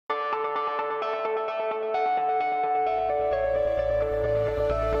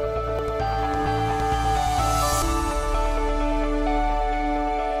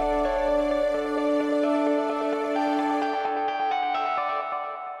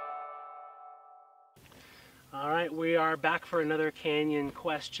right, we are back for another Canyon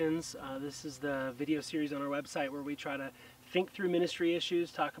Questions. This is the video series on our website where we try to think through ministry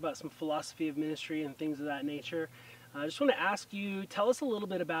issues, talk about some philosophy of ministry and things of that nature. I just want to ask you, tell us a little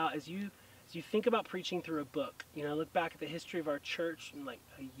bit about, as you think about preaching through a book, look back at the history of our church in like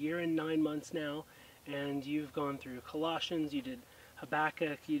a year and 9 months now, and you've gone through Colossians, you did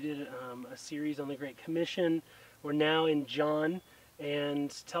Habakkuk, you did a series on the Great Commission. We're now in John,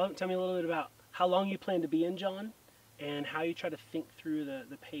 and tell me a little bit about how long you plan to be in John and how you try to think through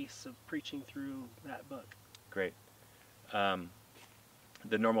the pace of preaching through that book. Great.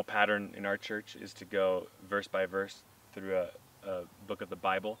 The normal pattern in our church is to go verse by verse through a book of the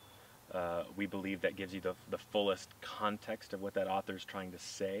Bible. We believe that gives you the fullest context of what that author is trying to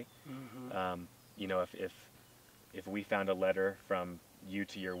say. Mm-hmm. If we found a letter from you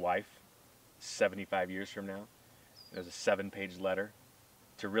to your wife 75 years from now, it was a 7-page letter,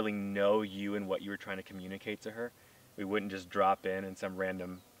 to really know you and what you were trying to communicate to her, we wouldn't just drop in some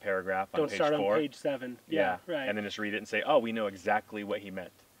random paragraph on page 4. Don't start on page 7. Yeah, right. And then just read it and say, oh, we know exactly what he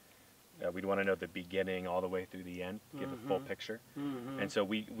meant. We'd want to know the beginning all the way through the end, give a full picture. Mm-hmm. And so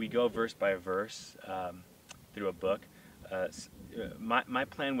we go verse by verse through a book. My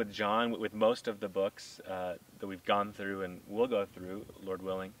plan with John, with most of the books that we've gone through and will go through, Lord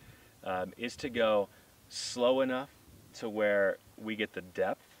willing, is to go slow enough to where we get the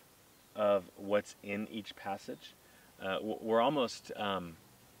depth of what's in each passage. We're almost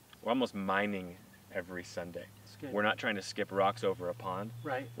mining every Sunday. We're not trying to skip rocks over a pond.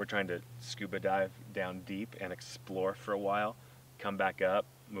 Right. We're trying to scuba dive down deep and explore for a while, come back up,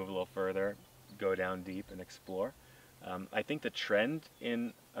 move a little further, go down deep and explore. I think the trend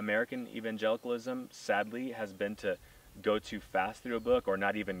in American evangelicalism, sadly, has been to go too fast through a book, or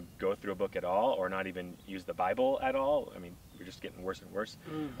not even go through a book at all, or not even use the Bible at all. I mean, we're just getting worse and worse.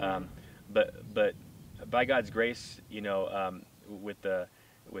 Mm-hmm. But by God's grace, with the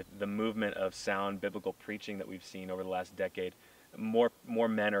movement of sound biblical preaching that we've seen over the last decade, more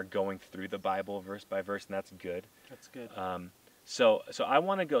men are going through the Bible verse by verse, and that's good. That's good. So I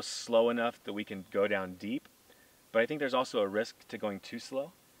want to go slow enough that we can go down deep, but I think there's also a risk to going too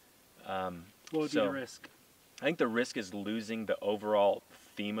slow. What would be the risk? I think the risk is losing the overall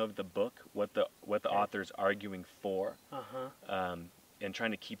theme of the book, what the author's arguing for, and trying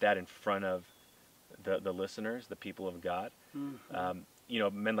to keep that in front of the listeners, the people of God.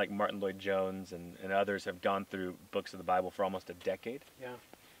 Mm-hmm. Men like Martin Lloyd-Jones and others have gone through books of the Bible for almost a decade.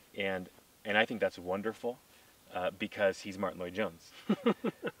 Yeah. And I think that's wonderful because he's Martin Lloyd-Jones.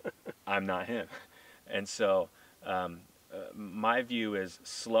 I'm not him. And so my view is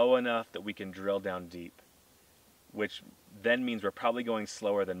slow enough that we can drill down deep, which then means we're probably going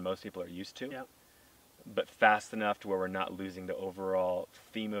slower than most people are used to, but fast enough to where we're not losing the overall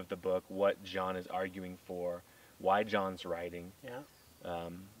theme of the book, what John is arguing for, why John's writing,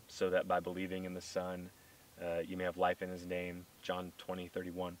 so that by believing in the Son, you may have life in his name, John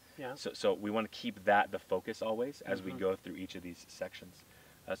 20:31. Yeah. So we want to keep that the focus always as we go through each of these sections.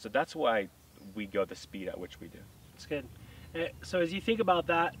 So that's why we go the speed at which we do. That's good. So as you think about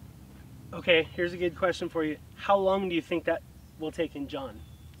that, okay, here's a good question for you. How long do you think that will take in John?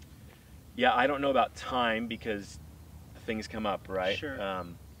 Yeah, I don't know about time because things come up, right? Sure.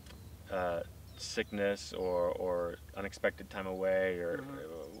 Sickness or unexpected time away or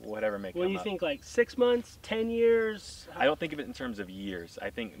whatever may come up. Well, you think like 6 months, 10 years? I don't think of it in terms of years. I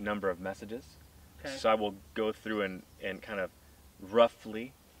think number of messages. Okay. So I will go through and kind of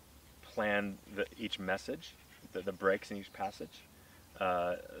roughly plan each message, the breaks in each passage.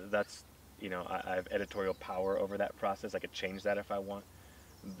 That's, I have editorial power over that process. I could change that if I want.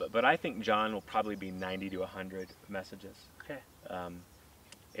 But I think John will probably be 90 to 100 messages. Okay.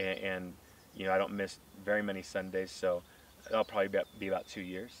 And I don't miss very many Sundays, so it'll probably be about 2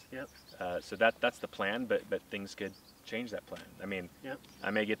 years. Yep. So that's the plan, but things could change that plan. I mean, I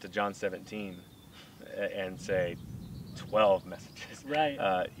may get to John 17 and say 12 messages. Right.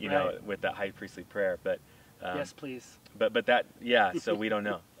 Right. With that high priestly prayer, but yes, please. But that, so we don't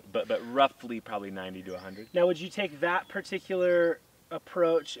know. But roughly probably 90 to 100. Now, would you take that particular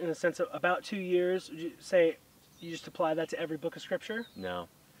approach in the sense of about 2 years? Would you say you just apply that to every book of Scripture?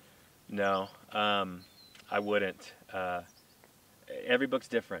 No, I wouldn't. Every book's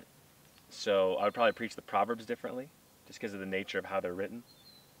different, so I would probably preach the Proverbs differently, just because of the nature of how they're written,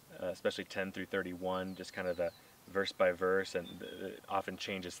 especially 10 through 31, just kind of the verse by verse, and it often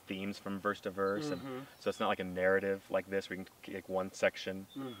changes themes from verse to verse, and so it's not like a narrative like this. We can take one section,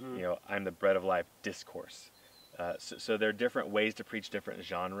 I'm the bread of life discourse. So there are different ways to preach different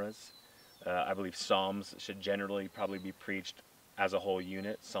genres. I believe Psalms should generally probably be preached as a whole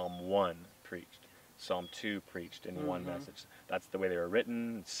unit. Psalm 1 preached, Psalm 2 preached in one message. That's the way they were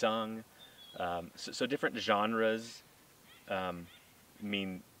written, sung. So different genres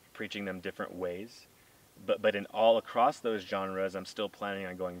mean preaching them different ways. But in all across those genres, I'm still planning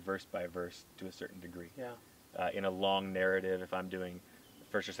on going verse by verse to a certain degree. Yeah. In a long narrative, if I'm doing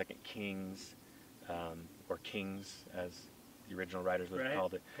First or Second Kings, or Kings as the original writers would have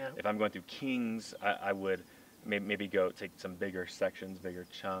called it. Yeah. If I'm going through Kings, I would maybe go take some bigger sections, bigger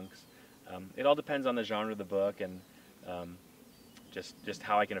chunks. It all depends on the genre of the book and just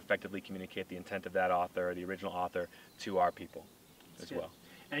how I can effectively communicate the intent of that author or the original author to our people as well.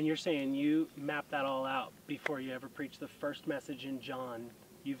 And you're saying you map that all out before you ever preach the first message in John.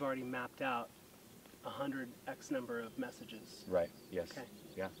 You've already mapped out 100 X number of messages. Right. Yes. Okay.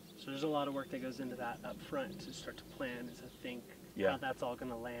 Yeah. So there's a lot of work that goes into that up front to start to plan and to think how that's all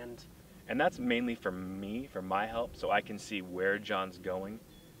going to land. And that's mainly for me, for my help, so I can see where John's going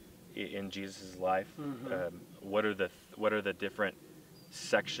in Jesus' life. What are the different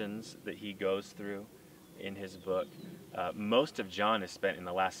sections that he goes through in his book? Most of John is spent in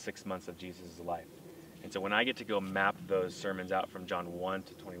the last 6 months of Jesus' life. And so when I get to go map those sermons out from John 1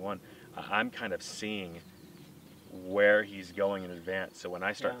 to 21, I'm kind of seeing where he's going in advance. So when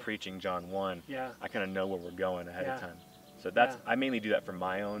I start preaching John 1, I kind of know where we're going ahead of time. So that's I mainly do that for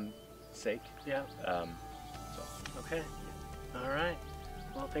my own sake. Yeah. Okay. All right.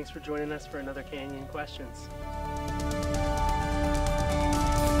 Well, thanks for joining us for another Canyon Questions.